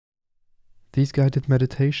These guided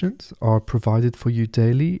meditations are provided for you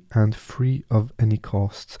daily and free of any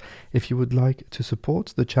costs. If you would like to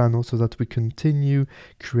support the channel so that we continue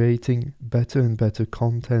creating better and better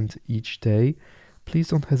content each day, please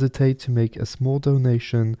don't hesitate to make a small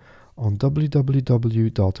donation on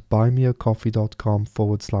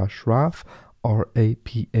www.buymeacoffee.com/RAPH,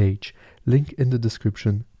 RAPH, link in the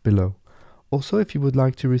description below. Also, if you would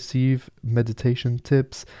like to receive meditation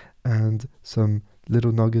tips and some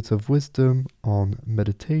little nuggets of wisdom on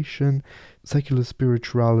meditation, secular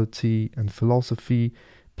spirituality, and philosophy,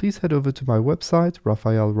 please head over to my website,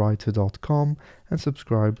 raphaelwriter.com, and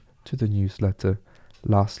subscribe to the newsletter.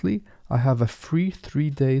 Lastly, I have a free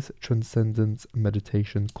 3 days Transcendence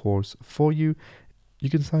meditation course for you. You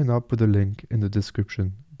can sign up with the link in the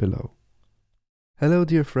description below. Hello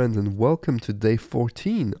dear friends, and welcome to day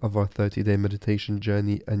 14 of our 30-day meditation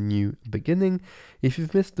journey, A New Beginning. If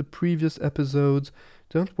you've missed the previous episodes,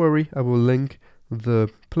 don't worry, I will link the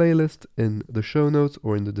playlist in the show notes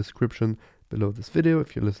or in the description below this video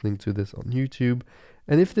if you're listening to this on YouTube.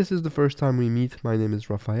 And if this is the first time we meet, my name is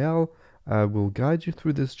Raphael. I will guide you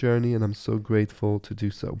through this journey, and I'm so grateful to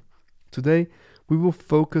do so. Today, we will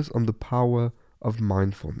focus on the power of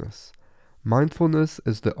mindfulness. Mindfulness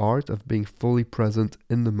is the art of being fully present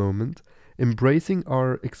in the moment, embracing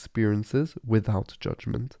our experiences without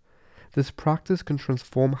judgment. This practice can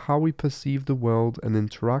transform how we perceive the world and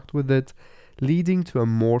interact with it, leading to a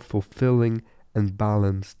more fulfilling and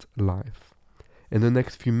balanced life. In the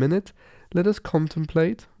next few minutes, let us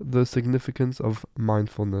contemplate the significance of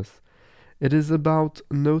mindfulness. It is about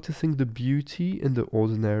noticing the beauty in the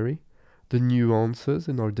ordinary, the nuances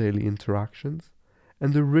in our daily interactions,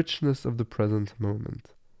 and the richness of the present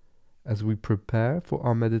moment. As we prepare for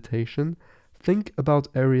our meditation, think about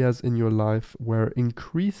areas in your life where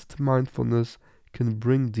increased mindfulness can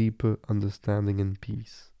bring deeper understanding and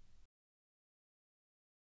peace.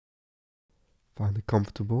 Find a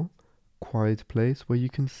comfortable, quiet place where you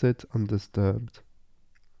can sit undisturbed.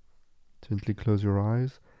 Gently close your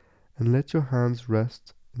eyes and let your hands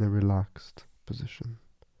rest in a relaxed position.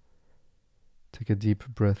 Take a deep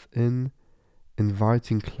breath in,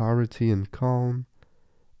 inviting clarity and calm,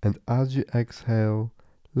 and as you exhale,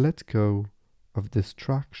 let go of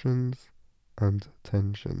distractions and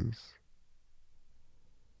tensions.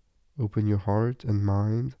 Open your heart and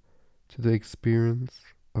mind to the experience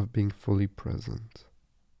of being fully present.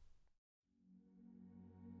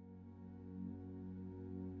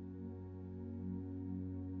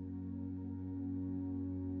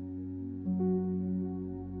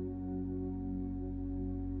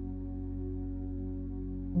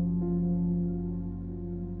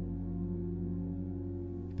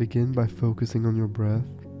 Begin by focusing on your breath.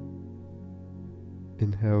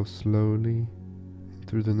 Inhale slowly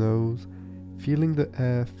through the nose, feeling the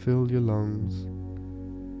air fill your lungs,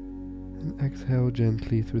 and exhale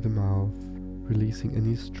gently through the mouth, releasing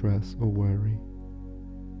any stress or worry.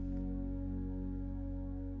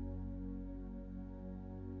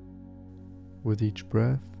 With each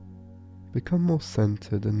breath, become more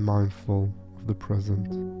centered and mindful of the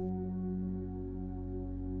present.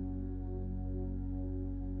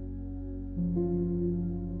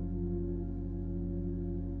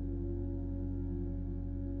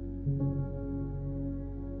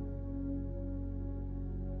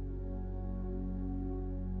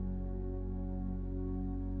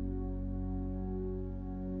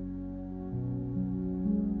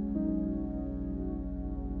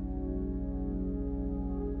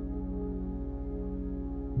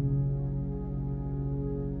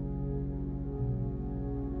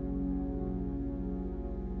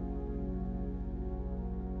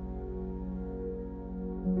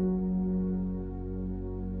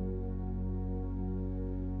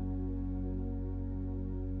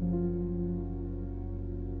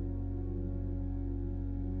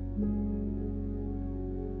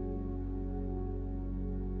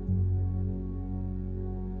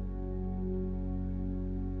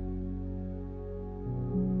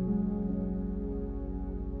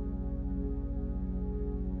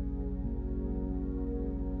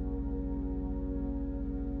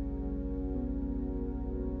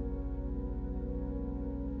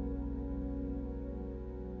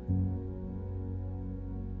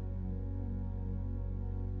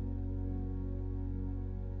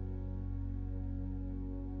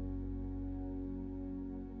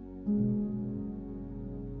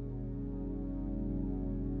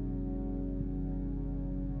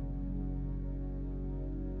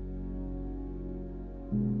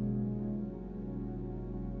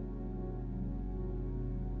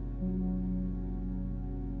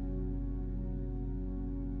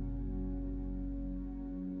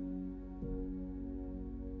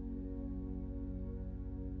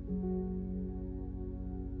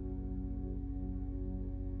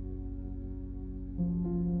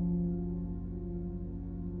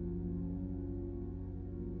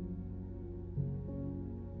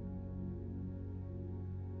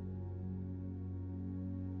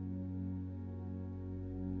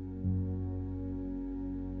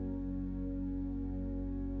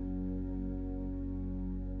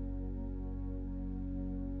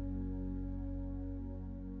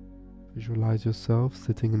 Visualize yourself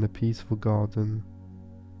sitting in a peaceful garden.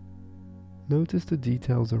 Notice the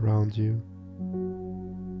details around you,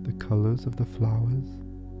 the colors of the flowers,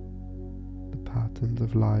 the patterns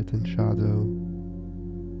of light and shadow,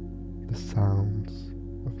 the sounds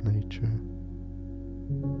of nature.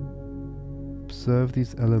 Observe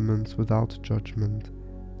these elements without judgment,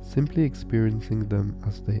 simply experiencing them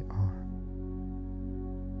as they are.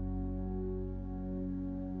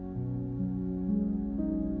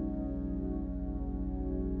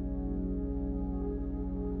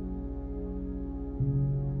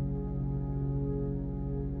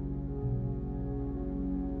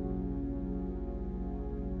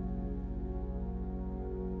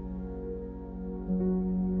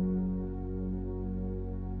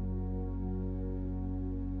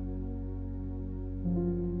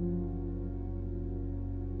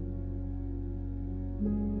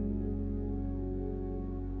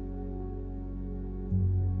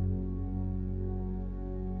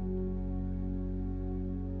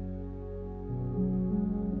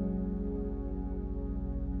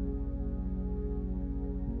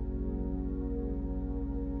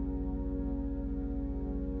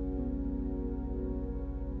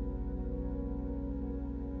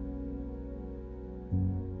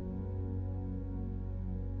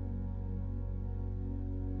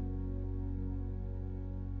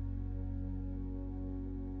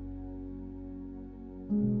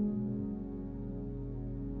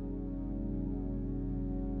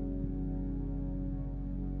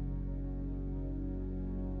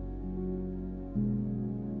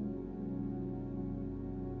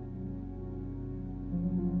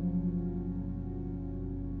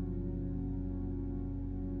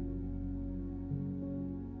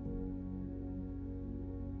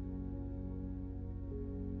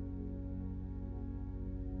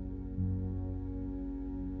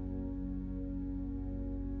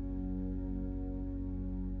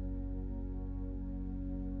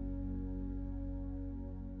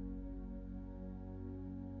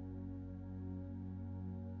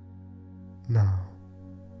 Now,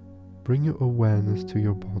 bring your awareness to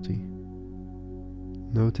your body.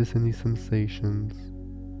 Notice any sensations,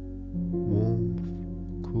 warmth,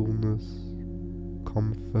 coolness,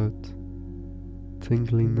 comfort,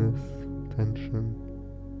 tingliness, tension.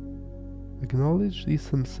 Acknowledge these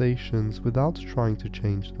sensations without trying to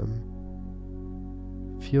change them.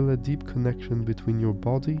 Feel a deep connection between your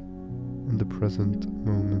body and the present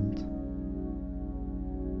moment.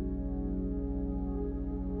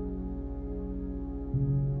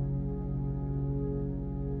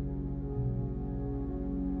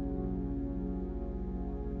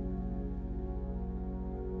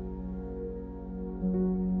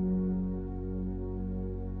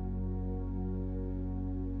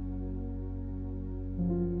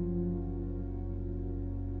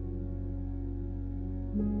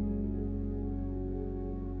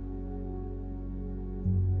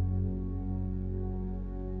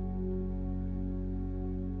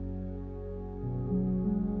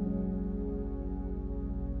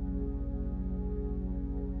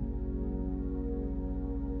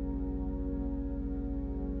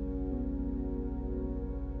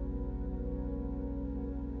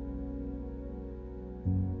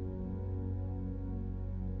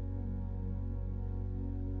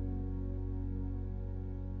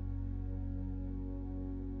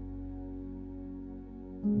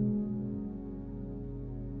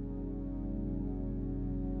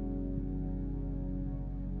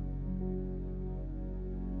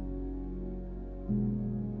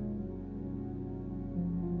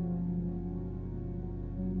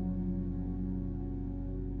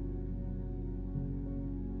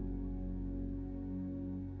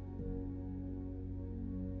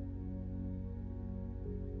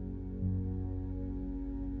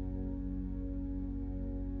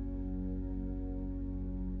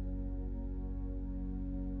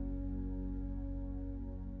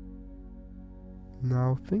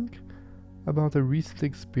 Now think about a recent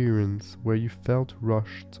experience where you felt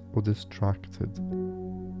rushed or distracted.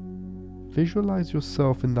 Visualize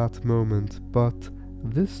yourself in that moment, but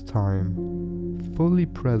this time fully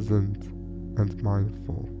present and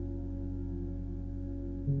mindful.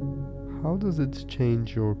 How does it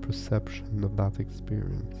change your perception of that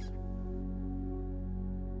experience?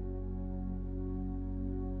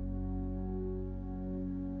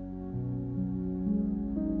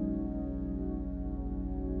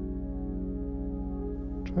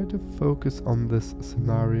 Try to focus on this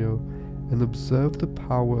scenario and observe the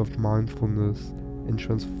power of mindfulness in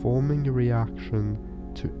transforming your reaction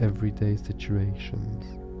to everyday situations.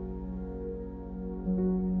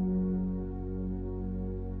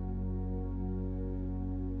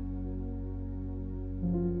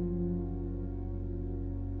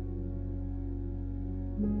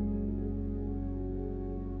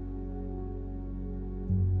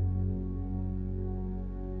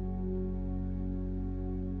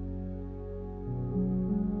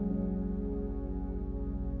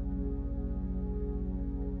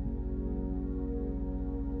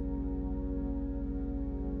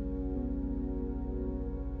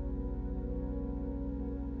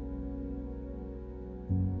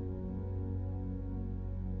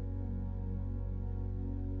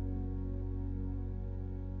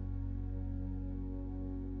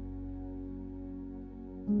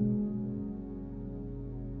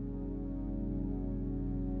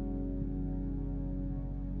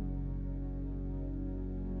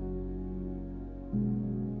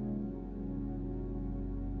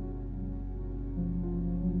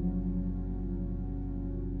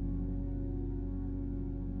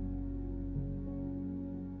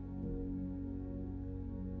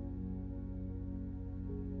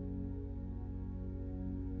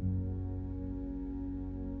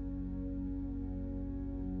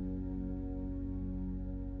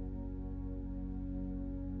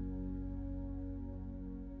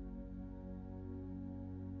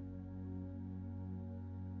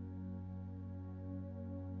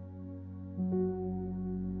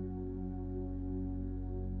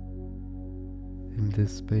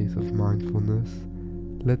 this space of mindfulness,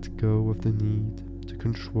 let go of the need to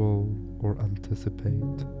control or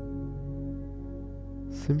anticipate.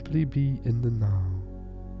 Simply be in the now,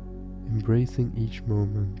 embracing each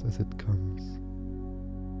moment as it comes.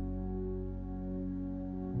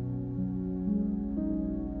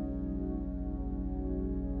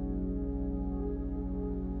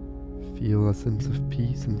 Feel a sense of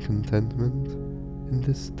peace and contentment in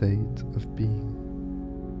this state of being.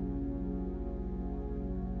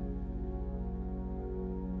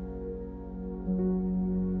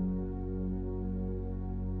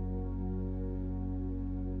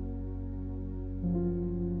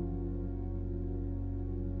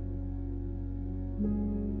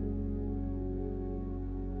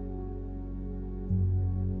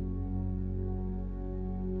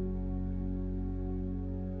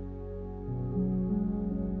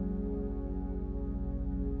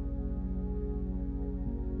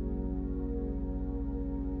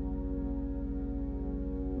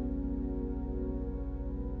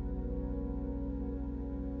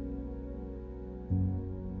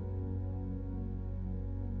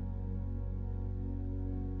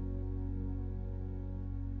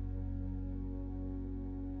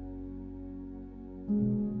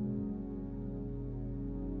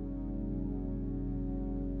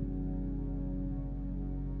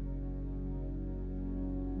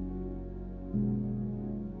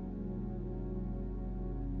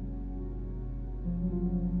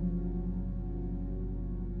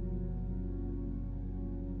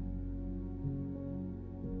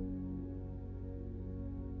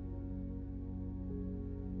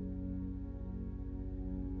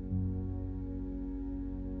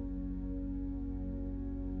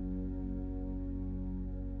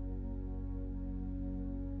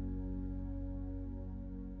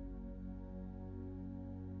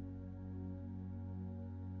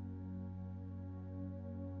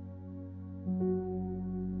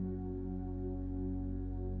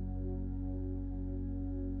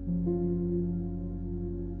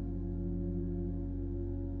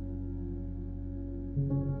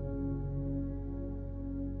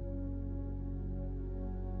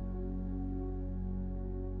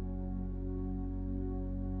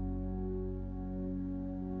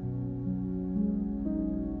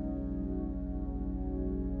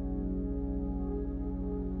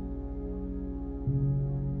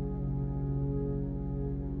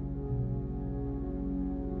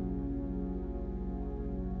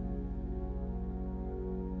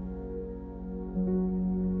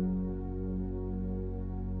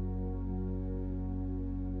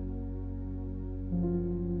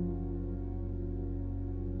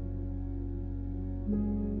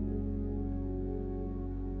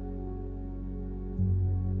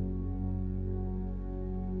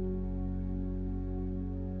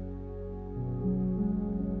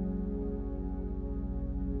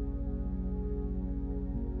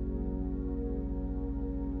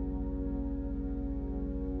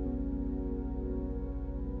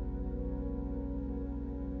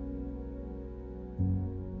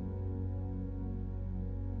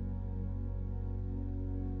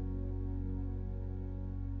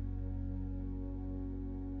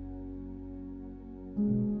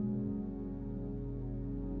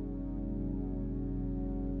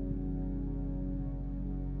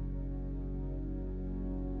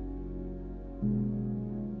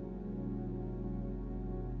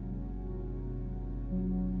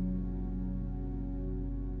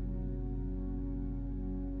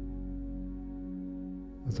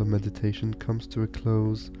 As our meditation comes to a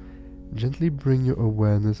close, gently bring your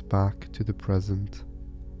awareness back to the present.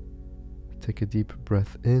 Take a deep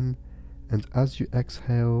breath in, and as you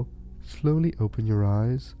exhale, slowly open your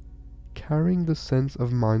eyes, carrying the sense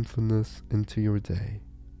of mindfulness into your day.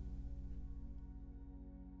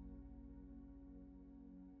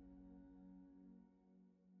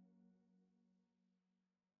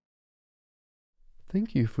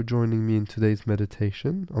 Thank you for joining me in today's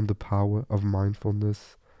meditation on the power of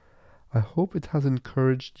mindfulness. I hope it has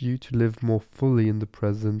encouraged you to live more fully in the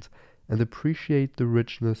present and appreciate the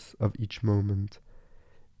richness of each moment.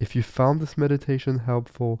 If you found this meditation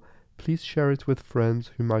helpful, please share it with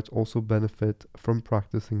friends who might also benefit from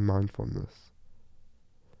practicing mindfulness.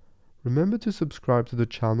 Remember to subscribe to the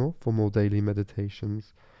channel for more daily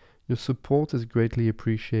meditations. Your support is greatly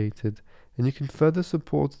appreciated, and you can further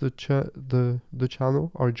support the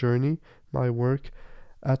channel, our journey, my work,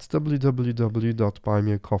 at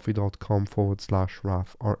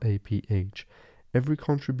www.buymeacoffee.com/RAPH, R-A-P-H. Every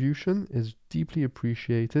contribution is deeply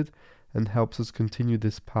appreciated and helps us continue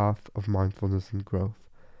this path of mindfulness and growth.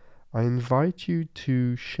 I invite you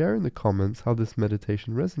to share in the comments how this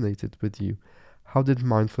meditation resonated with you. How did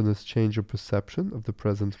mindfulness change your perception of the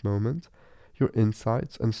present moment? Your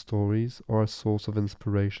insights and stories are a source of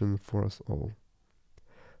inspiration for us all.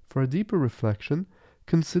 For a deeper reflection,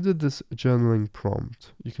 consider this journaling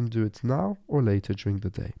prompt. You can do it now or later during the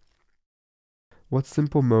day. What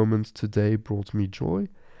simple moments today brought me joy,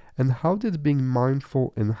 and how did being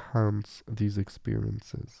mindful enhance these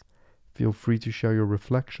experiences? Feel free to share your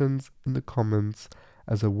reflections in the comments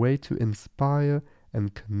as a way to inspire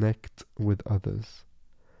and connect with others.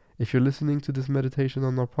 If you're listening to this meditation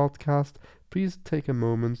on our podcast, please take a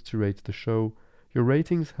moment to rate the show. Your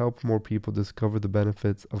ratings help more people discover the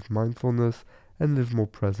benefits of mindfulness and live more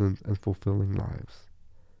present and fulfilling lives.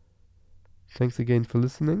 Thanks again for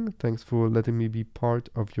listening. Thanks for letting me be part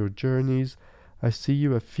of your journeys. I see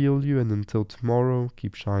you, I feel you, and until tomorrow,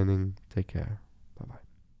 keep shining. Take care.